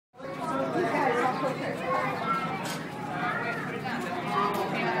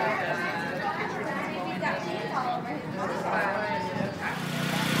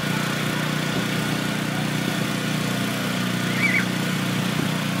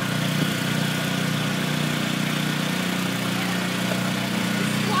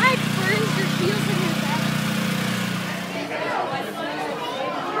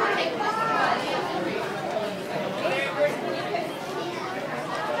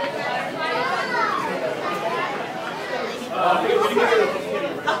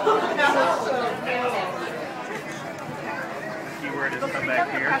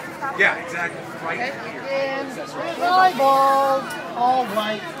back here. Yeah, exactly. Right here. And eyeballs. All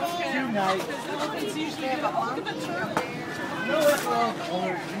right. Tonight.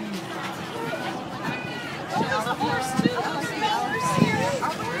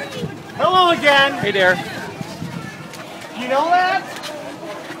 Hello again. Hey there. You know that?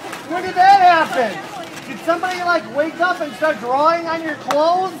 When did that happen? Did somebody like wake up and start drawing on your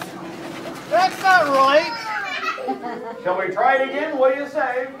clothes? That's not right. Shall we try it again? What do you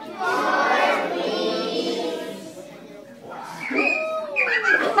say?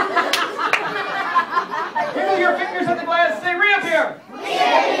 Wiggle your fingers in the glass. Say, reappear.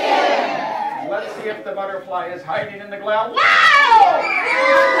 Reappear. Let's see if the butterfly is hiding in the glass. Wow!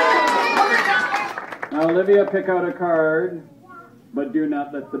 Now, Olivia, pick out a card, but do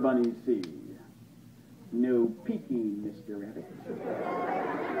not let the bunny see. No peeking, Mr. Rabbit.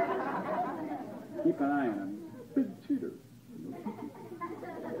 Keep an eye on him. Big cheater.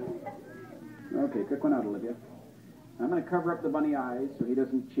 Okay, pick one out, Olivia. I'm going to cover up the bunny eyes so he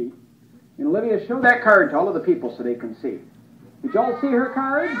doesn't cheat. And Olivia, show that card to all of the people so they can see. Did y'all see her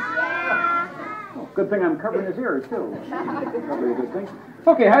card? Yeah. Oh, good thing I'm covering his ears, too. Probably a good thing.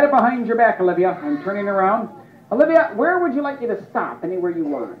 Okay, hide it behind your back, Olivia. I'm turning around. Olivia, where would you like me to stop? Anywhere you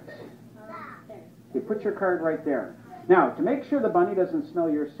want. Okay, put your card right there. Now, to make sure the bunny doesn't smell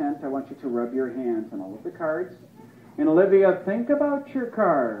your scent, I want you to rub your hands on all of the cards. And Olivia, think about your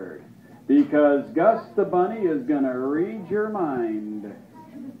card. Because Gus the bunny is going to read your mind.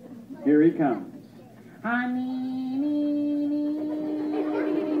 Here he comes.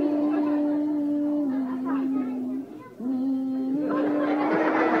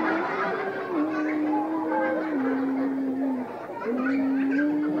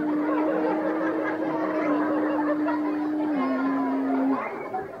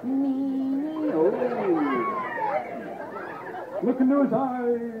 Look in those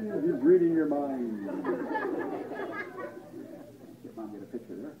eyes. He's reading your mind. Get Mom get a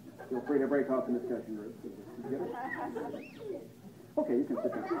picture there. Feel free to break off in discussion groups. Get it? Okay, you can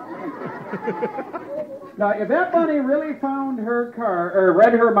sit down. Now, if that bunny really found her card, or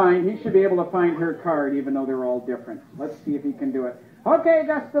read her mind, he should be able to find her card, even though they're all different. Let's see if he can do it. Okay,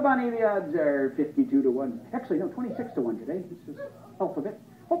 Gus the bunny, the odds are 52 to 1. Actually, no, 26 to 1 today. This is alphabet.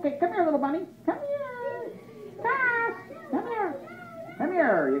 Okay, come here, little bunny. Come here. Gus, come here. Come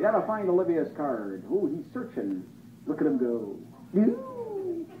here. You got to find Olivia's card. Oh, he's searching. Look at him go.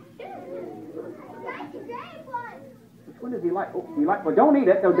 Which one does he like? Oh, he like. Well, don't eat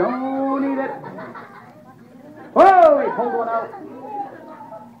it. No, don't eat it. Whoa! He pulled one out.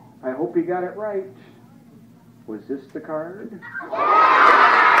 I hope he got it right. Was this the card?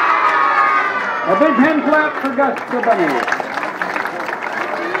 A big hand clap for Gus the bunny.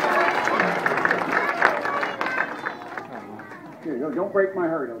 Here you go. Don't break my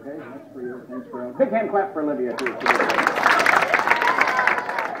heart, okay? That's for you. Thanks for big hand clap for Olivia too.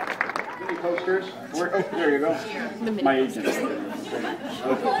 Any posters? Where? Oh, there you go. My agent.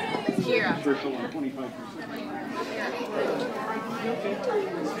 Here. Sure, so 25%.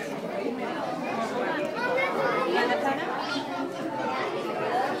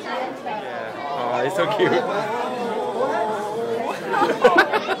 Oh, he's so cute.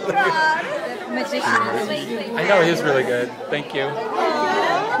 I know, he's really good. Thank you.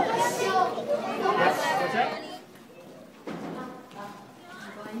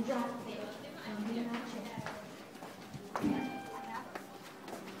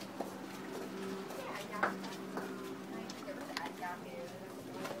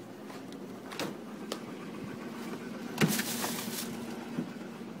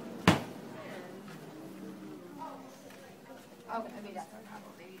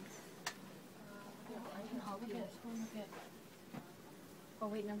 Oh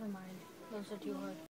wait, never mind. Those are too hard.